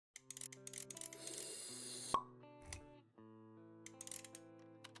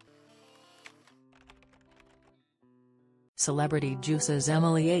Celebrity Juice's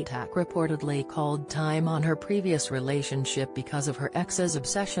Emily Atack reportedly called time on her previous relationship because of her ex's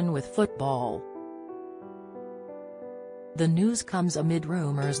obsession with football. The news comes amid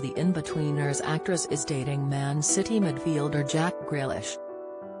rumours the In-Betweeners actress is dating Man City midfielder Jack Grealish.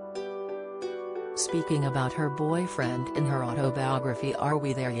 Speaking about her boyfriend in her autobiography Are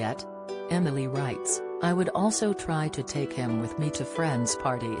We There Yet?, Emily writes, "I would also try to take him with me to friends'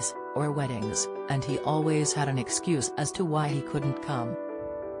 parties, or weddings, and he always had an excuse as to why he couldn't come.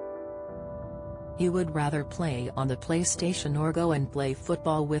 He would rather play on the PlayStation or go and play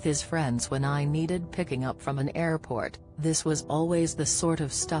football with his friends when I needed picking up from an airport. This was always the sort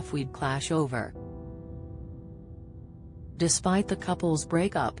of stuff we'd clash over." Despite the couple's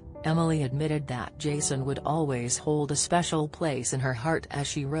breakup, Emily admitted that Jason would always hold a special place in her heart as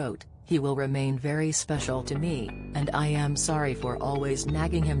she wrote, "He will remain very special to me, and I am sorry for always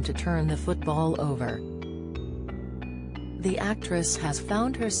nagging him to turn the football over." The actress has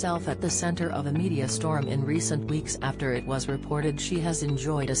found herself at the center of a media storm in recent weeks after it was reported she has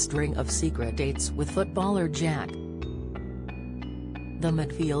enjoyed a string of secret dates with footballer Jack. The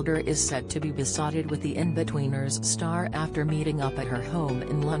midfielder is said to be besotted with the In-Betweeners star after meeting up at her home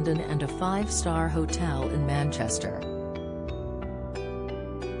in London and a five-star hotel in Manchester.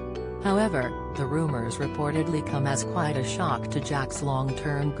 However, the rumours reportedly come as quite a shock to Jack's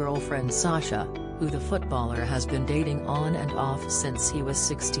long-term girlfriend Sasha, who the footballer has been dating on and off since he was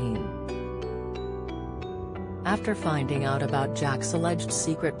 16. After finding out about Jack's alleged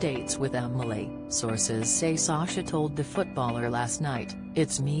secret dates with Emily, sources say Sasha told the footballer last night,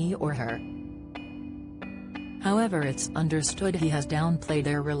 "It's me or her." However, it's understood he has downplayed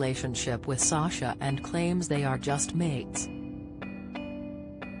their relationship with Sasha and claims they are just mates.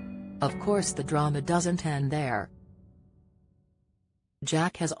 Of course, the drama doesn't end there.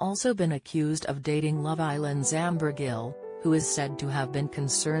 Jack has also been accused of dating Love Island's Amber Gill, who is said to have been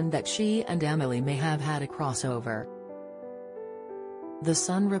concerned that she and Emily may have had a crossover. The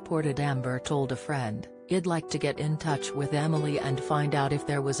Sun reported Amber told a friend, "I'd like to get in touch with Emily and find out if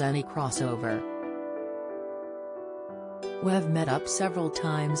there was any crossover. We've met up several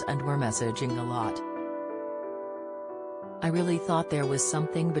times and we're messaging a lot. I really thought there was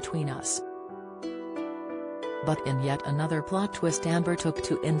something between us." But in yet another plot twist, Amber took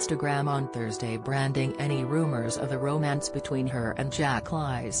to Instagram on Thursday branding any rumours of a romance between her and Jack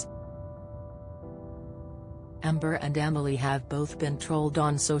lies. Amber and Emily have both been trolled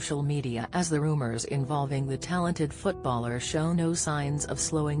on social media as the rumours involving the talented footballer show no signs of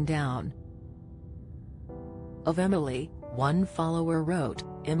slowing down. Of Emily, one follower wrote,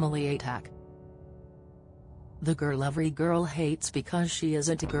 "Emily Atack. The girl every girl hates because she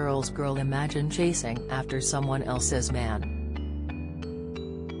isn't a girl's girl. Imagine chasing after someone else's man."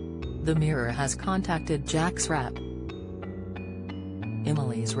 The Mirror has contacted Jack's rep.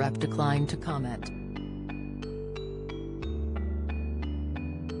 Emily's rep declined to comment.